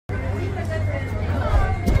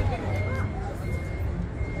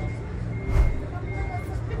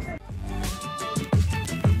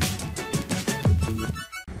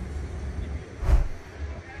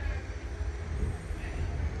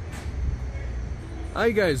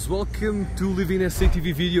Hi guys, welcome to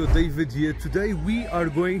LivinginSAtv video. David here. Today we are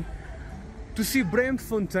going to see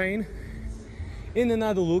Braamfontein in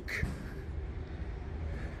another look.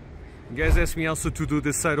 You guys asked me also to do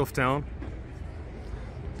this side of town.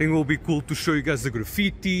 I think it will be cool to show you guys the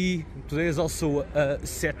graffiti. Today is also a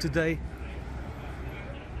Saturday.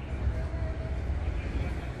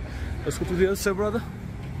 Let's go to the other side, brother.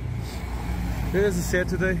 There's a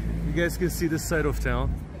Saturday. You guys can see this side of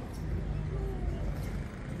town.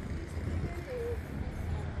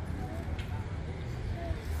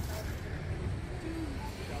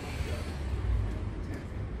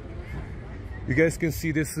 You guys can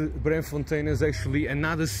see this Braamfontein is actually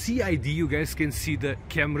another CID. You guys can see the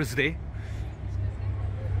cameras there.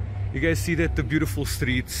 You guys see that, the beautiful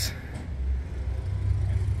streets,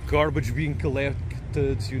 garbage being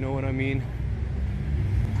collected, you know what I mean.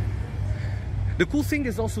 The cool thing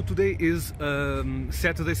is also today is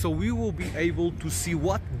Saturday, so we will be able to see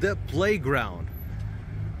what the playground.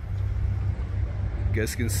 You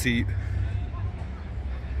guys can see.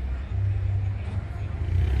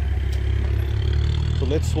 So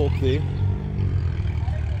let's walk there.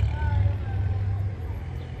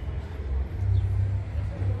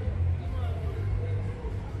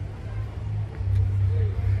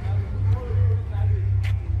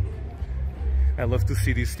 I love to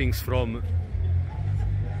see these things from.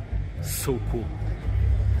 So cool.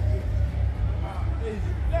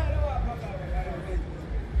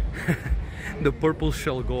 The purple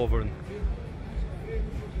shall govern.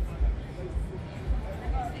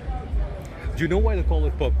 Do you know why they call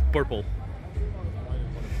it purple?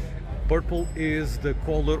 Purple is the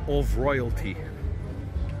color of royalty.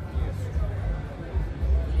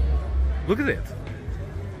 Look at that.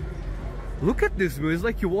 Look at this, it's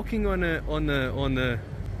like you're walking on a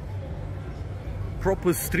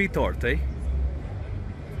proper street art, eh?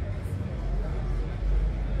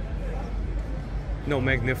 No,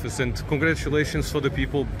 magnificent. Congratulations for the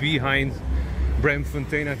people behind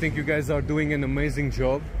Braamfontein. I think you guys are doing an amazing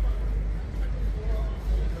job.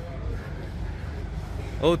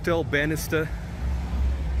 Hotel Bannister,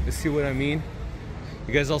 you see what I mean?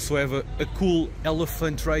 You guys also have a cool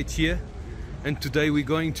elephant right here. And today we're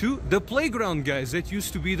going to the playground, guys. That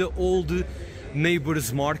used to be the old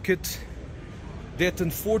neighbors market that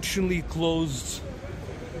unfortunately closed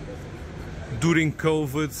during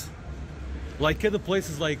COVID, like other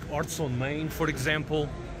places like Arts on Main, for example.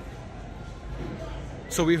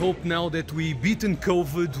 So we hope now that we beaten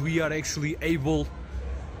COVID, we are actually able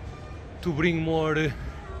to bring more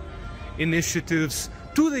initiatives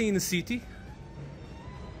to the inner city.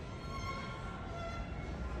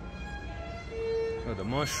 Oh, the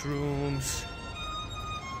mushrooms.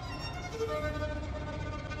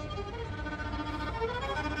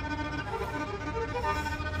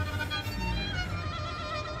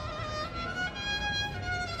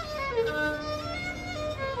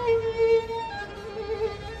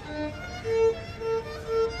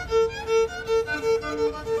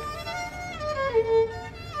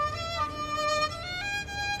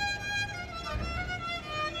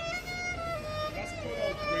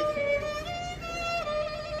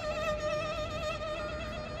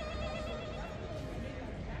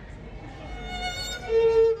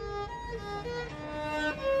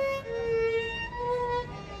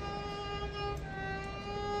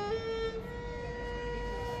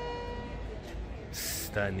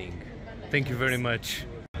 Stunning. Thank you very much.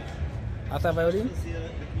 Alta Violin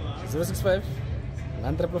 065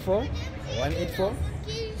 144 184.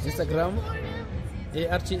 Instagram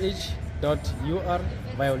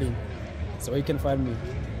arth.urviolin. So you can find me.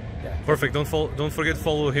 Yeah. Perfect. Don't forget to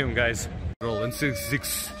follow him, guys. And it's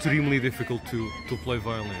extremely difficult to play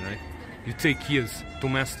violin, right? You take years to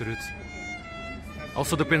master it.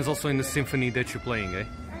 Also depends also in the symphony that you're playing, eh?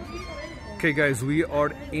 Okay guys, we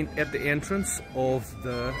are at the entrance of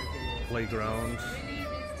the playground.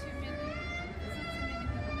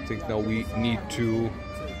 I think now we need to...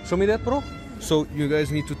 Show me that, bro? So you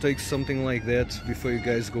guys need to take something like that before you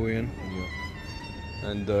guys go in. Yeah.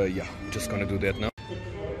 And yeah, just gonna do that now.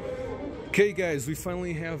 Okay guys, we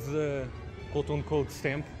finally have the quote-unquote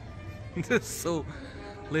stamp. So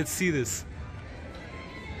let's see this.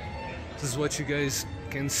 This is what you guys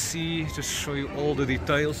can see, just show you all the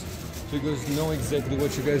details so you guys know exactly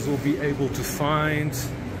what you guys will be able to find.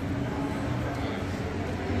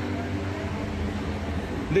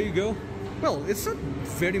 There you go. Well, it's not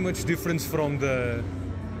very much different from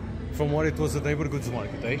what it was at neighborhoods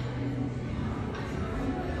market, eh?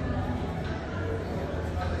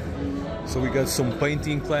 So we got some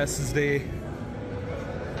painting classes there.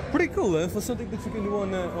 Pretty cool, eh? For something that you can do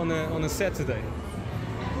on a Saturday.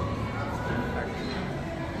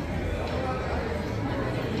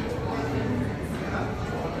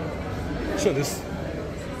 So this,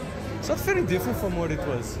 it's not very different from what it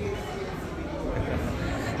was.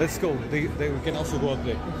 Let's go. We can also go up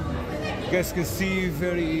there. You guys can see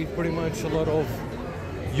pretty much a lot of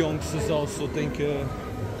youngsters also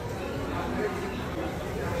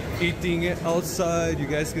eating outside. You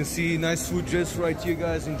guys can see nice food just right here,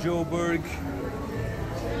 guys, in Joburg.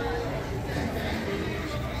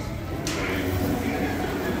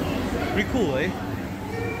 Pretty cool, eh?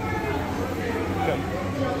 Come,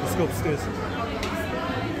 let's go upstairs.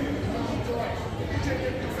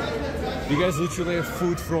 You guys literally have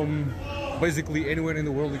food from basically anywhere in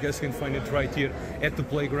the world. You guys can find it right here at the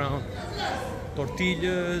playground.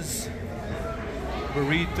 Tortillas,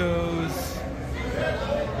 burritos,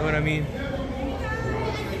 you know what I mean?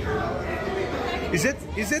 Is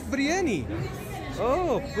that biryani?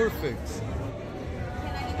 Oh, perfect.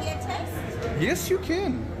 Can I give you a taste? Yes, you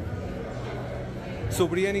can. So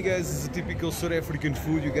biryani, guys, is a typical South African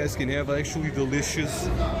food you guys can have. Actually delicious.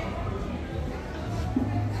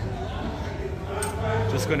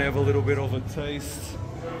 Just gonna have a little bit of a taste.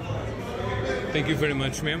 Thank you very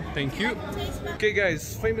much, ma'am. Thank you. Okay,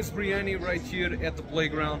 guys, famous biryani right here at the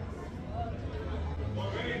playground.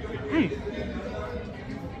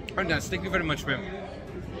 Very nice. Thank you very much, ma'am.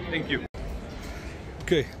 Thank you.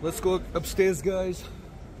 Okay, let's go upstairs, guys.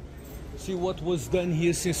 See what was done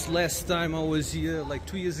here since last time I was here, like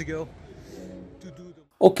 2 years ago.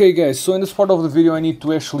 Okay, guys, so in this part of the video I need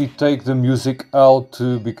to actually take the music out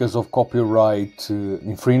because of copyright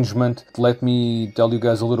infringement. Let me tell you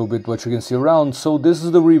guys a little bit what you can see around. So this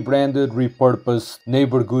is the rebranded, repurposed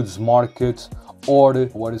neighbor goods market, or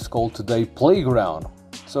what is called today playground.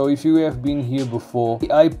 So if you have been here before,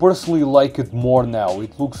 I personally like it more now.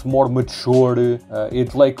 It looks more mature,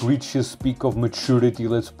 it like reaches peak of maturity,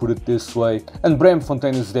 let's put it this way. And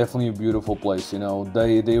Braamfontein is definitely a beautiful place, you know.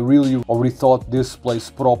 They really already thought this place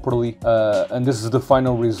properly, and this is the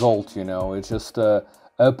final result, you know. It's just a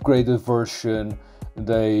upgraded version.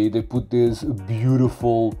 They put this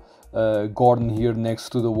beautiful garden here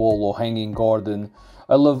next to the wall, or hanging garden.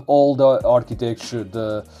 I love all the architecture,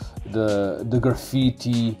 the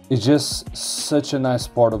graffiti. It's just such a nice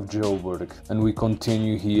part of Joburg. And we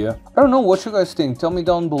continue here. I don't know what you guys think. Tell me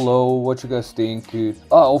down below what you guys think.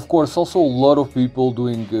 Of course, also a lot of people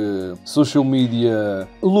doing social media.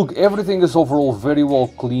 Look, everything is overall very well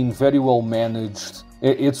clean, very well managed.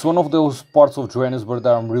 It's one of those parts of Johannesburg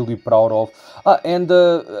that I'm really proud of. And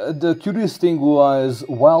the curious thing was,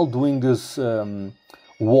 while doing this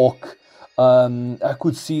walk, I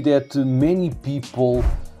could see that many people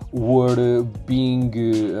were being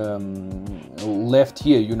left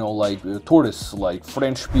here, you know, like tourists, like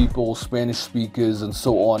French people, Spanish speakers, and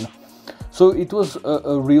so on. So it was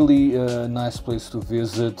a really nice place to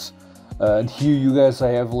visit. And here you guys, I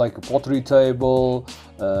have like a pottery table,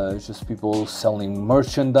 just people selling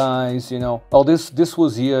merchandise, you know. Oh, this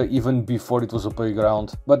was here even before it was a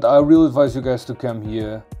playground. But I really advise you guys to come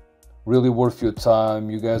here. Really worth your time.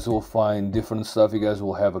 You guys will find different stuff. You guys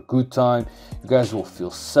will have a good time. You guys will feel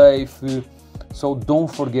safe. So don't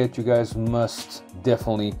forget, you guys must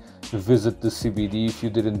definitely visit the CBD. If you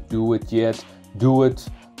didn't do it yet, do it,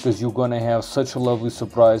 because you're gonna have such a lovely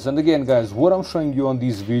surprise. And again, guys, what I'm showing you on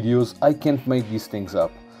these videos, I can't make these things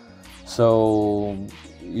up. So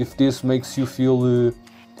if this makes you feel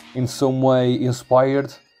in some way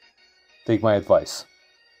inspired, take my advice.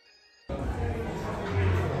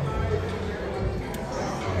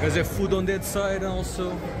 You guys have food on that side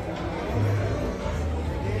also.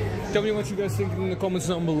 Tell me what you guys think in the comments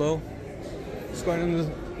down below. It's quite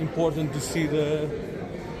important to see the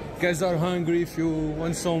guys are hungry. If you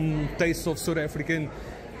want some taste of South African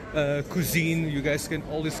cuisine, you guys can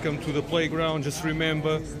always come to the playground. Just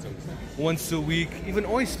remember, once a week, even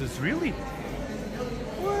oysters, really?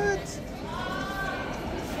 What?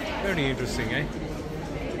 Very interesting, eh?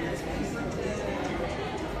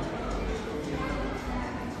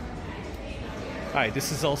 Alright,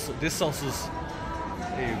 this also is,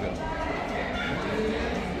 there you go.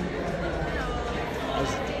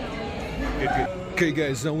 Okay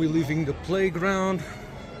guys, now we're leaving the playground.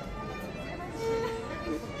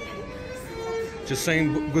 Just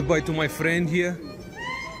saying goodbye to my friend here.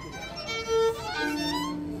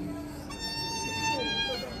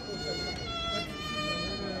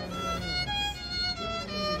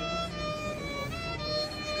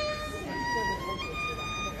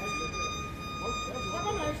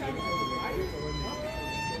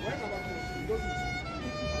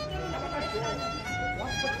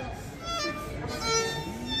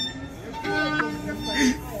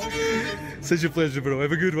 Such a pleasure, bro.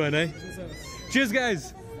 Have a good one, eh? Cheers,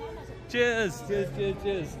 guys. Cheers. Cheers, cheers,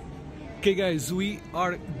 cheers. Okay guys, we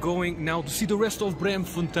are going now to see the rest of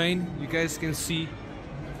Braamfontein. You guys can see.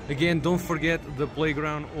 Again, don't forget the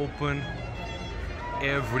playground open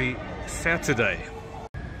every Saturday.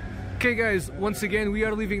 Okay guys, once again we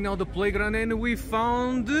are leaving now the playground and we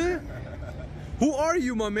found... Who are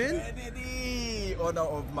you, my man? Trendy, owner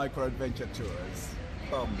of Micro Adventure Tours.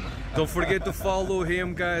 Don't forget to follow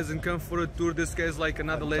him guys and come for a tour. This guy's like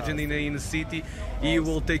another legend in the city. He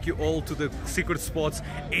will take you all to the secret spots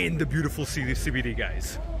in the beautiful city CBD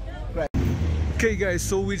guys. Okay guys,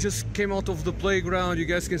 so we just came out of the playground. You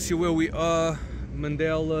guys can see where we are,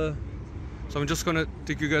 Mandela. So I'm just gonna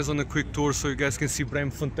take you guys on a quick tour so you guys can see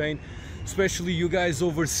Braamfontein. Especially you guys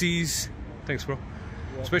overseas. Thanks bro.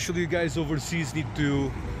 Yeah. Especially you guys overseas need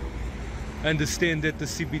to understand that the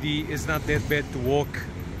CBD is not that bad to walk.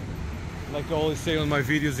 Like I always say on my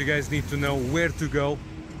videos, you guys need to know where to go.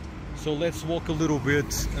 So let's walk a little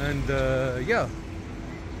bit and yeah.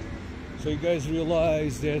 So you guys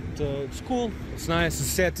realize that it's cool, it's nice, it's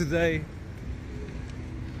Saturday.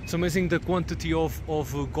 It's amazing the quantity of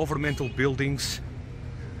governmental buildings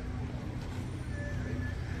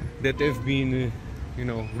that have been, you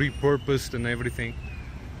know, repurposed and everything.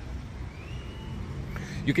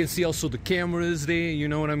 You can see also the cameras there, you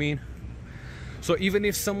know what I mean? So even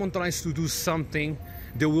if someone tries to do something,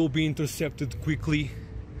 they will be intercepted quickly.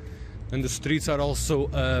 And the streets are also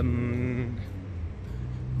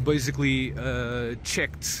basically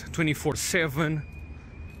checked 24/7.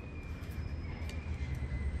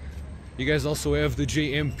 You guys also have the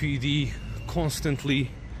JMPD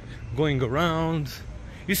constantly going around.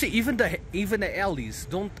 You see, even the alleys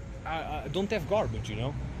don't have garbage, you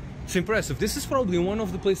know? It's impressive. This is probably one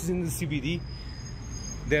of the places in the CBD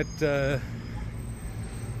that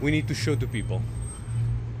we need to show to people.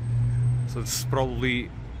 So it's probably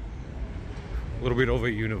a little bit of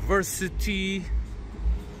a university.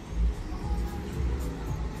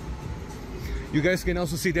 You guys can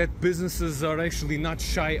also see that businesses are actually not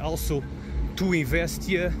shy also to invest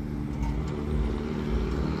here.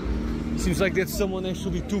 Seems like that someone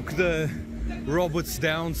actually took the robots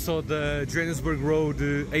down, so the Johannesburg Road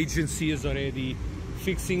agency is already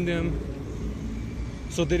fixing them.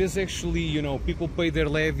 So there is actually, you know, people pay their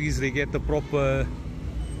levies, they get the proper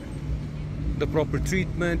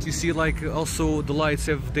treatment. You see, like, also the lights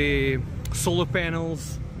have the solar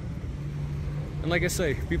panels. And like I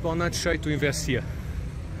say, people are not shy to invest here.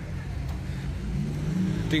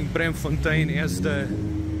 I think Braamfontein has the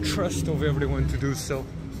trust of everyone to do so.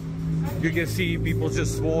 You can see people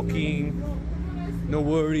just walking, no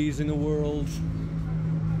worries in the world.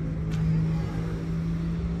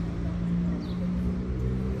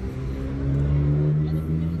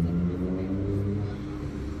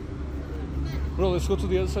 Bro, let's go to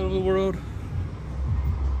the other side of the world.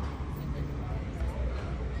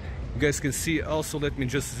 You guys can see also, let me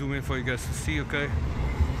just zoom in for you guys to see, okay?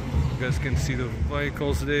 You guys can see the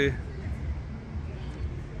vehicles there.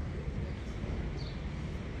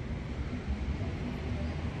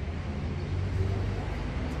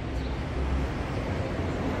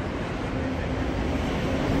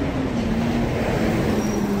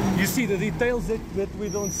 You see the details that we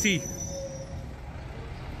don't see.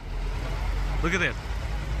 Look at that.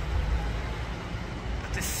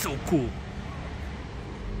 That is so cool.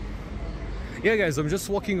 Yeah guys, I'm just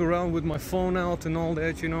walking around with my phone out and all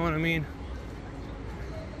that, you know what I mean?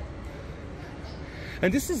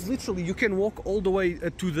 And this is literally, you can walk all the way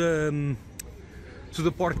to the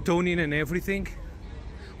Planetarium and everything.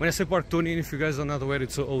 When I say Planetarium, if you guys are not aware,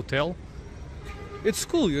 it's a hotel. It's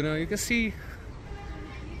cool, you know, you can see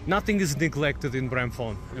nothing is neglected in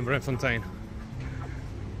Braamfontein.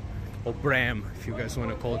 Or Bram, if you guys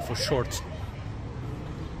want to call it for short.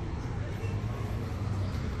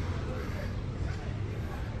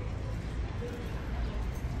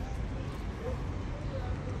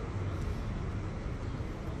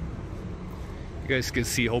 You guys can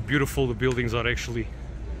see how beautiful the buildings are actually.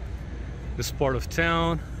 This part of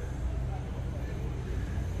town.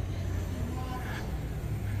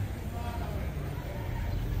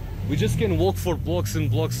 We just can walk for blocks and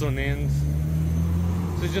blocks on end.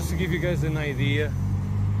 So just to give you guys an idea.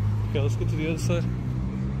 Okay, let's go to the other side.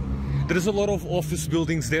 There's a lot of office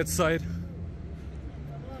buildings that side.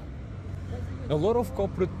 A lot of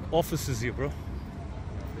corporate offices here, bro.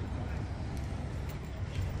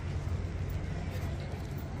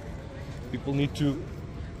 People need to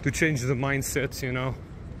change the mindset, you know.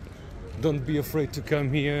 Don't be afraid to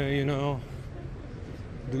come here, you know.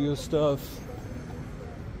 Do your stuff.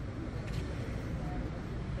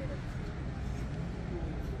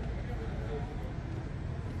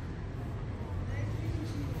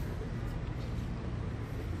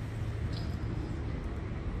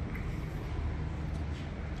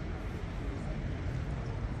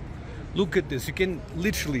 Look at this. You can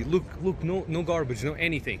literally look. No garbage, no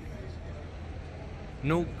anything.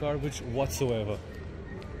 No garbage whatsoever.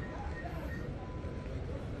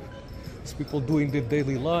 It's people doing their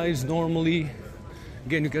daily lives normally.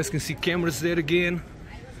 Again, you guys can see cameras there again.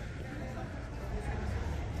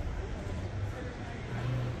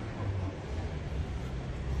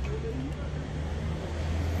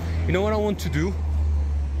 You know what I want to do?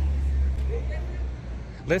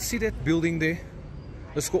 Let's see that building there.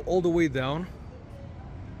 Let's go all the way down.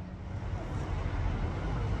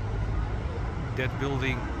 That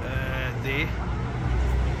building there.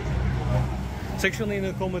 It's actually an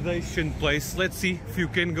accommodation place. Let's see if you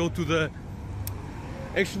can go to the,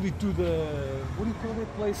 actually to the, what do you call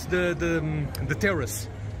that place? The terrace.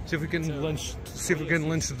 See if we can lunch. See if we can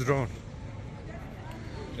lunch the drone.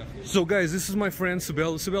 So guys, this is my friend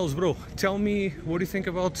Sibel. Sibel's bro, tell me what do you think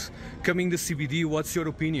about coming to CBD? What's your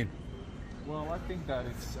opinion? Well, I think that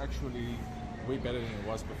it's actually way better than it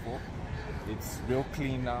was before. It's real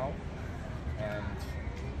clean now, and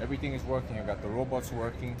everything is working. You got the robots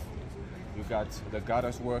working, you got the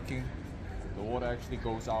gutters working, the water actually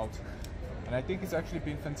goes out, and I think it's actually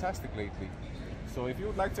been fantastic lately. So if you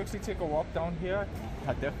would like to actually take a walk down here,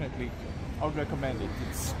 I would recommend it.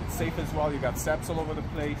 It's safe as well. You got steps all over the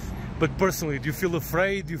place. But personally, do you feel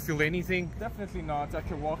afraid? Do you feel anything? Definitely not. I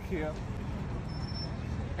can walk here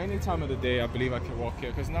any time of the day. I believe I can walk here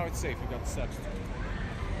because now it's safe. You got steps.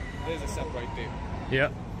 There's a step right there. Yeah,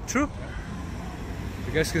 true.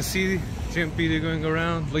 You guys can see GMP, they're going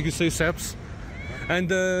around, like you say, steps. And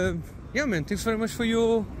yeah, man, thanks very much for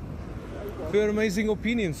your amazing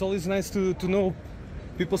opinions. It's always nice to know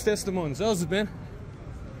people's testimonies. How's it, man?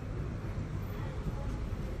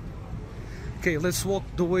 Okay, let's walk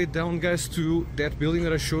the way down, guys, to that building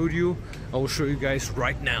that I showed you. I will show you guys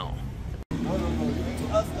right now.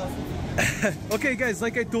 Okay, guys,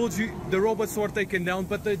 like I told you, the robots were taken down,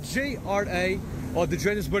 but the JRA, or the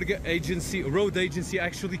Johannesburg road agency,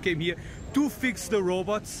 actually came here to fix the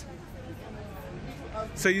robots.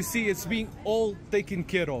 So you see, it's being all taken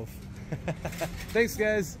care of. Thanks,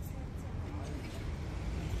 guys.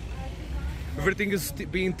 Everything is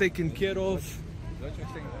being taken care of.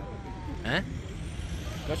 Huh?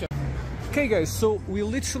 Okay, guys, so we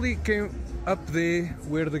literally came up there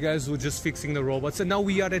where the guys were just fixing the robots, and now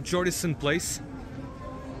we are at Jordison Place.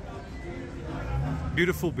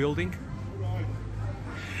 Beautiful building.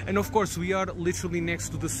 And of course, we are literally next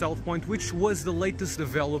to the South Point, which was the latest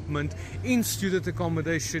development in student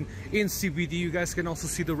accommodation in CBD. You guys can also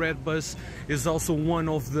see the red bus is also one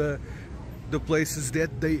of the places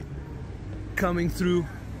that they coming through.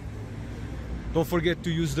 Don't forget to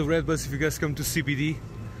use the red bus if you guys come to CBD.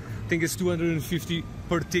 I think it's 250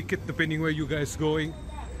 per ticket, depending where you guys going.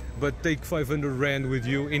 But take 500 Rand with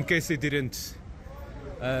you in case they didn't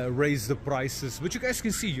raise the prices. But you guys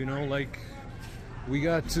can see, you know, like we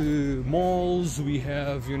got malls, we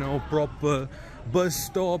have, you know, proper bus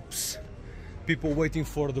stops, people waiting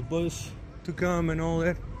for the bus to come and all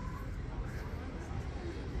that.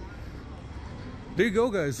 There you go,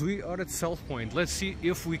 guys, we are at South Point. Let's see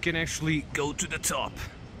if we can actually go to the top.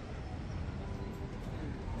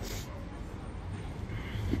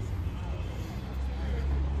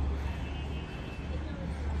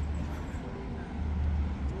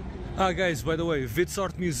 Guys, by the way, Wits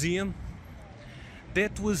Art Museum,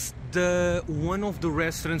 that was one of the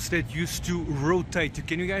restaurants that used to rotate.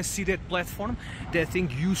 Can you guys see that platform? That thing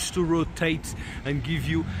used to rotate and give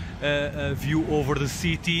you a view over the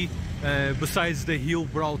city. Besides the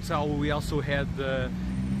Hillbrow Tower, we also had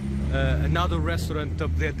another restaurant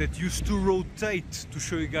up there that used to rotate to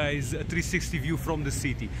show you guys a 360 view from the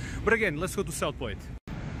city. But again, let's go to South Point.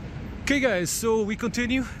 Okay, guys, so we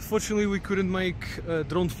continue. Fortunately, we couldn't make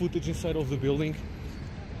drone footage inside of the building.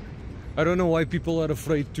 I don't know why people are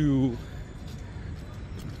afraid to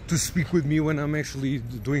speak with me when I'm actually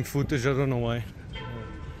doing footage. I don't know why.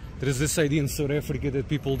 There is this idea in South Africa that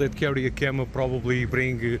people that carry a camera probably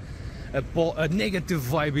bring a negative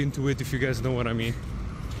vibe into it, if you guys know what I mean.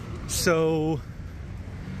 So,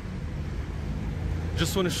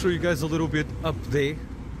 just want to show you guys a little bit up there.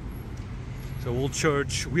 So, old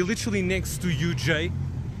church. We're literally next to UJ.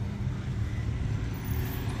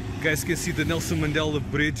 You guys can see the Nelson Mandela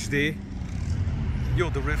Bridge there.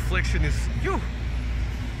 Yo, the reflection is... Yo!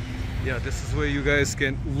 Yeah, this is where you guys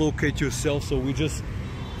can locate yourself. So we're just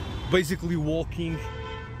basically walking.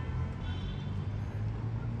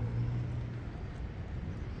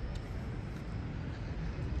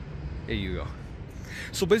 There you go.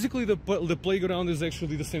 So basically the playground is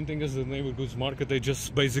actually the same thing as the neighborhood market. They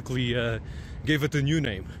just basically gave it a new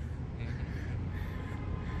name.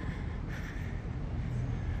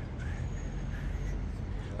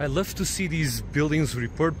 I love to see these buildings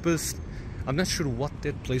repurposed. I'm not sure what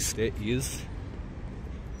that place there is.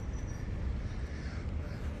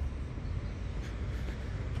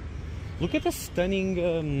 Look at the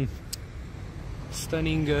stunning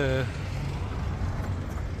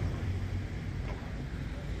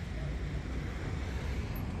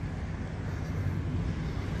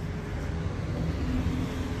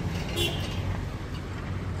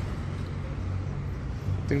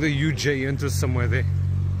I think the UJ enters somewhere there.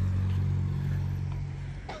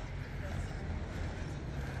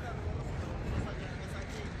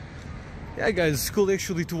 Yeah guys, it's cool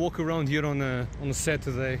actually to walk around here on a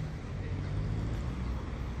Saturday.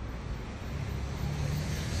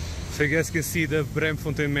 So you guys can see the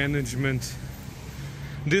Braamfontein management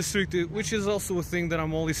district, which is also a thing that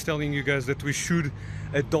I'm always telling you guys that we should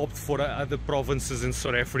adopt for other provinces in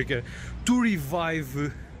South Africa to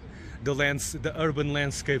revive the urban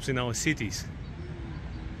landscapes in our cities.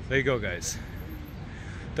 There you go guys.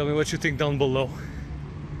 Tell me what you think down below.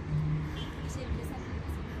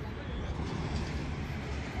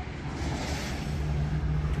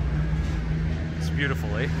 It's beautiful,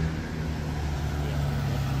 eh?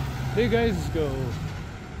 There you guys go.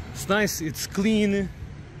 It's nice, it's clean,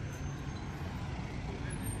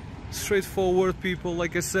 straightforward people.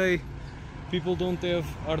 Like I say, people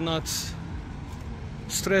are not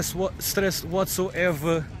stressed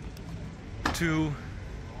whatsoever to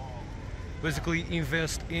basically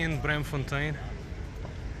invest in Braamfontein.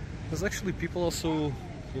 There's actually people also,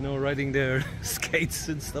 you know, riding their skates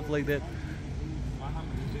and stuff like that.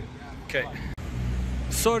 Okay.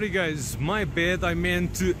 Sorry guys, my bad, I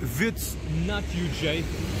meant Wits, not UJ.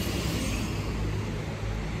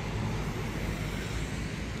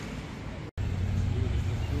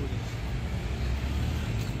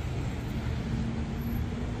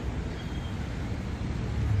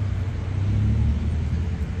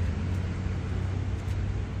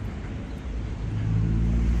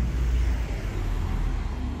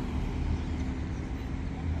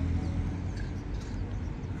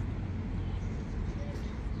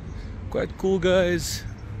 Quite cool guys.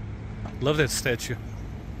 Love that statue.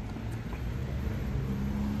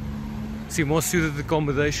 See, more student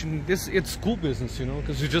accommodation. It's cool business, you know,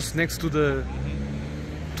 because you're just next to the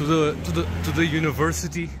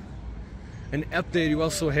university. And up there you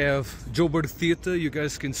also have Joburg Theatre. You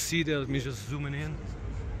guys can see that. Let me just zoom in.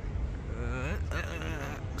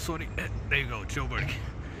 Sorry, there you go, Joburg.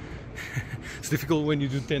 It's difficult when you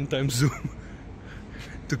do 10 times zoom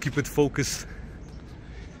to keep it focused.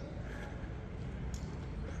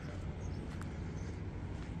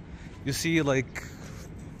 You see like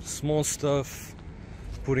small stuff,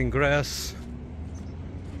 putting grass.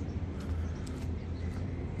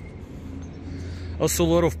 Also a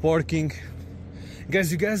lot of parking.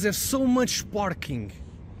 Guys, you guys have so much parking.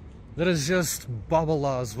 That is just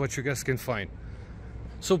babalas what you guys can find.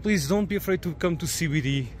 So please don't be afraid to come to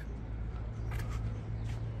CBD.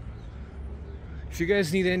 If you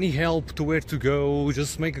guys need any help to where to go,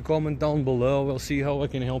 just make a comment down below. I'll see how I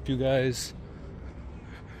can help you guys.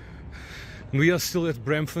 We are still at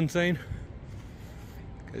Braamfontein.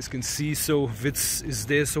 You guys can see, so Wits is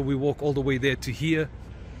there, so we walk all the way there to here.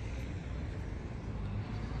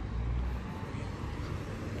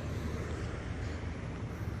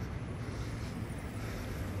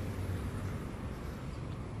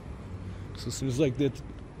 So it seems like that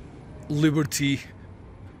Liberty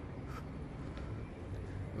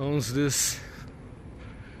owns this.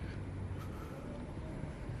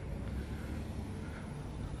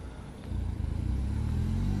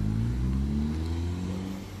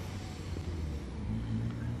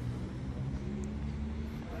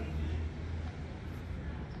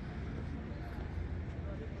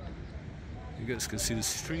 You guys can see the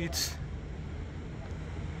streets.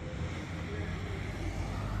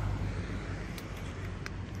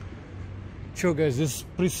 Sure guys, this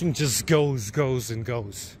precinct just goes and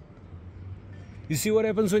goes. You see what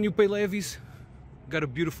happens when you pay levies? Got a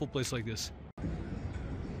beautiful place like this.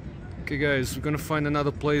 Okay guys, we're gonna find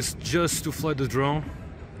another place just to fly the drone.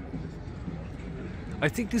 I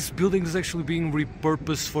think this building is actually being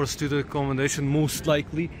repurposed for student accommodation, most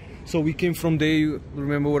likely. So we came from there,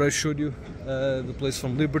 remember what I showed you? The place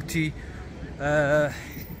from Liberty. Yeah,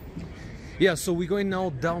 so we're going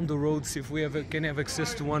now down the road, see if we can have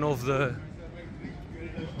access to one of the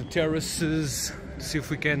terraces, see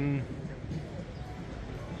if we can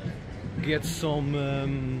get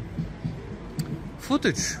some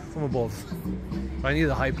footage from above. I need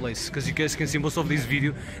a high place, because you guys can see most of these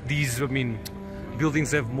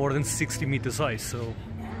buildings have more than 60 meters high, so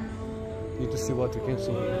need to see what we can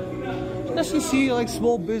see. Let's see like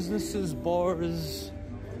small businesses, bars,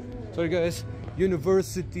 Sorry guys,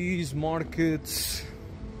 universities, markets.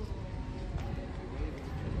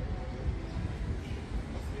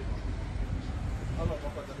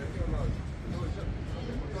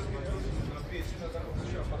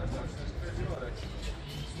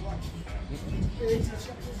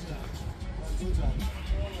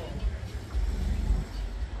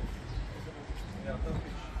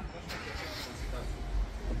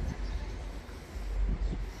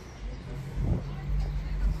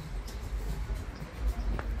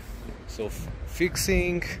 So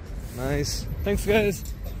fixing, nice. Thanks guys.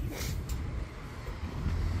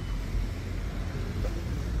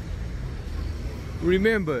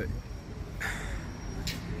 Remember,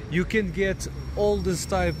 you can get all this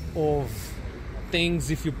type of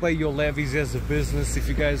things if you pay your levies as a business. If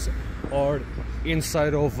you guys are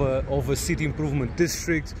inside of a city improvement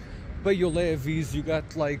district, pay your levies, you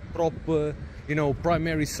got like proper, you know,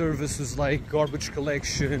 primary services like garbage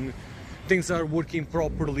collection, things are working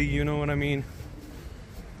properly, you know what I mean.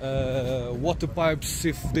 Water pipes,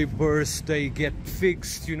 if they burst, they get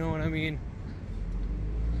fixed, you know what I mean.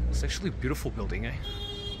 It's actually a beautiful building, eh?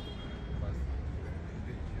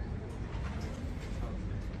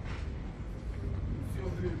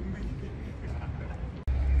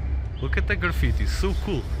 Look at the graffiti, so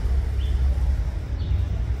cool.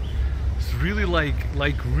 It's really like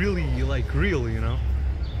real, you know.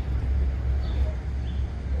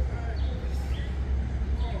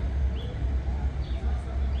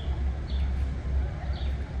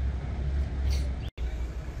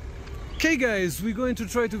 Okay guys, we're going to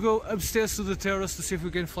try to go upstairs to the terrace to see if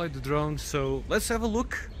we can fly the drone, so let's have a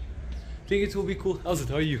look. I think it will be cool. How's it?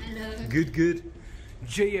 How are you? Hello. Good, good.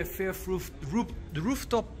 JFF the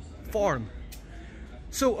rooftop farm.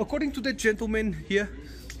 So according to that gentleman here,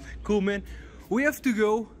 cool man, we have to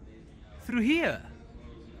go through here.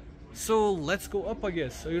 So let's go up, I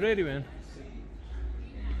guess. Are you ready, man?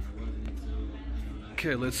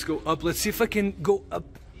 Okay, let's go up. Let's see if I can go up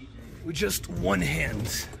with just one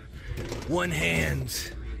hand. One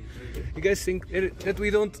hand. You guys think that we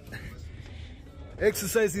don't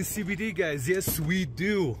exercise in CBD, guys? Yes, we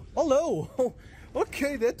do. Hello.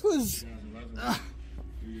 Okay, that was A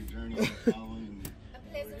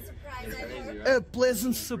pleasant surprise, I hope. a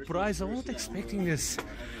pleasant surprise. I wasn't expecting this.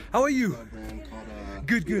 How are you?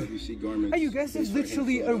 Good, good. Hey, you guys, there's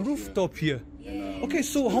literally a rooftop here. Okay,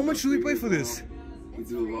 so how much do we pay for this?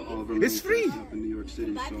 It's free. In New York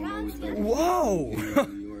City, so I'm always there. Wow.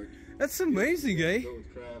 New York. That's amazing, eh? Go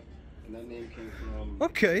with craft, and that name came from.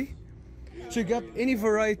 Okay. So you got any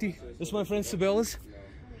variety? That's my friend Sabella's.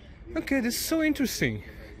 Okay, this is so interesting.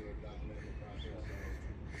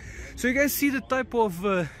 So you guys see the type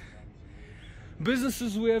of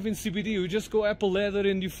businesses we have in CBD. You just go up a ladder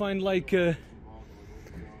and you find like a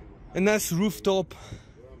nice rooftop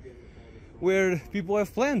where people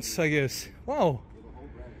have plants, I guess. Wow.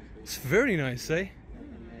 It's very nice, eh?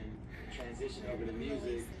 Transition over to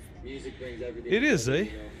music. Music brings everything. It is, eh? You know,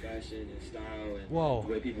 fashion and style and Wow.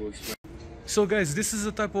 the way people express. So guys, this is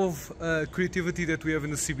the type of creativity that we have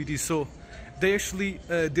in the CBD. So they actually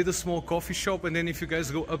did a small coffee shop, and then if you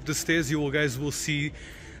guys go up the stairs, you guys will see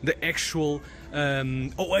the actual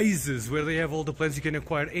oasis where they have all the plants. You can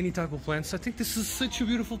acquire any type of plants. I think this is such a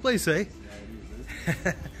beautiful place, eh?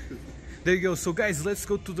 There you go. So guys, let's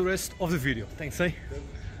go to the rest of the video. Thanks, eh?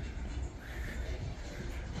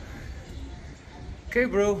 Okay,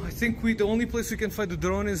 bro, I think the only place we can find the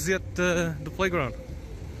drone is at the playground.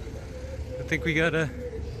 I think we gotta...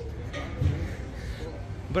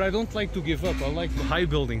 But I don't like to give up. I like the high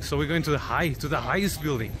building, so we're going to the highest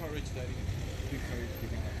building. Encourage that, encourage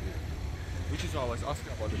giving up here. Which is why I was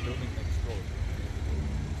asking about the building next door.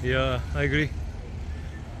 Yeah, I agree.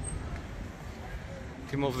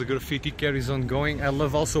 Team of the graffiti carries on going. I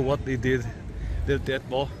love also what they did. That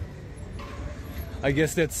ball. I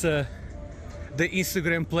guess that's the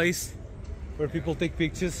Instagram place where people take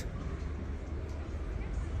pictures.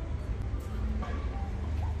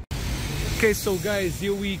 Okay, so guys,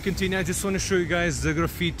 here we continue. I just want to show you guys the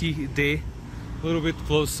graffiti day a little bit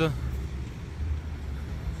closer.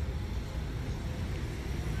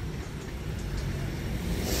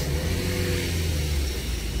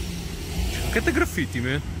 Look at the graffiti,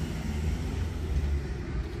 man.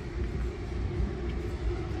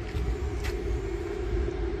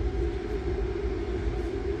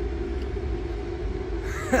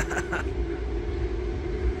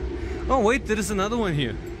 Oh wait, there is another one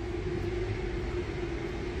here.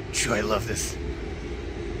 Sure, I love this.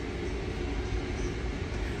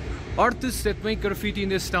 Artists that make graffiti in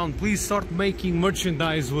this town, please start making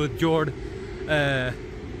merchandise with your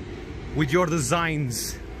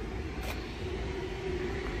designs.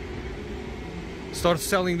 start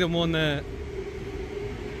selling them on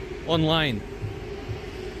online.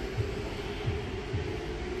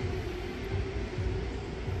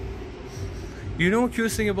 You know,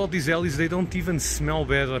 curious thing about these alleys, they don't even smell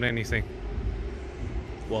bad or anything.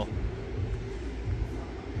 Well,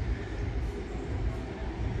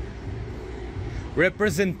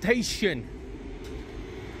 representation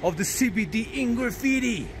of the CBD in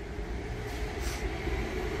graffiti.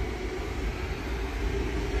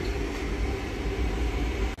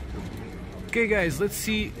 Okay guys, let's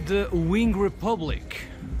see the Wing Republic.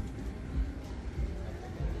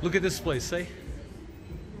 Look at this place, eh?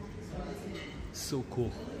 So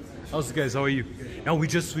cool. How's it, guys? How are you? Now we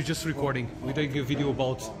just recording. We're doing a video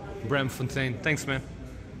about Braamfontein. Thanks, man.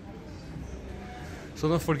 So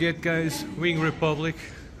don't forget, guys, Wing Republic,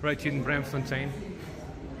 right here in Braamfontein.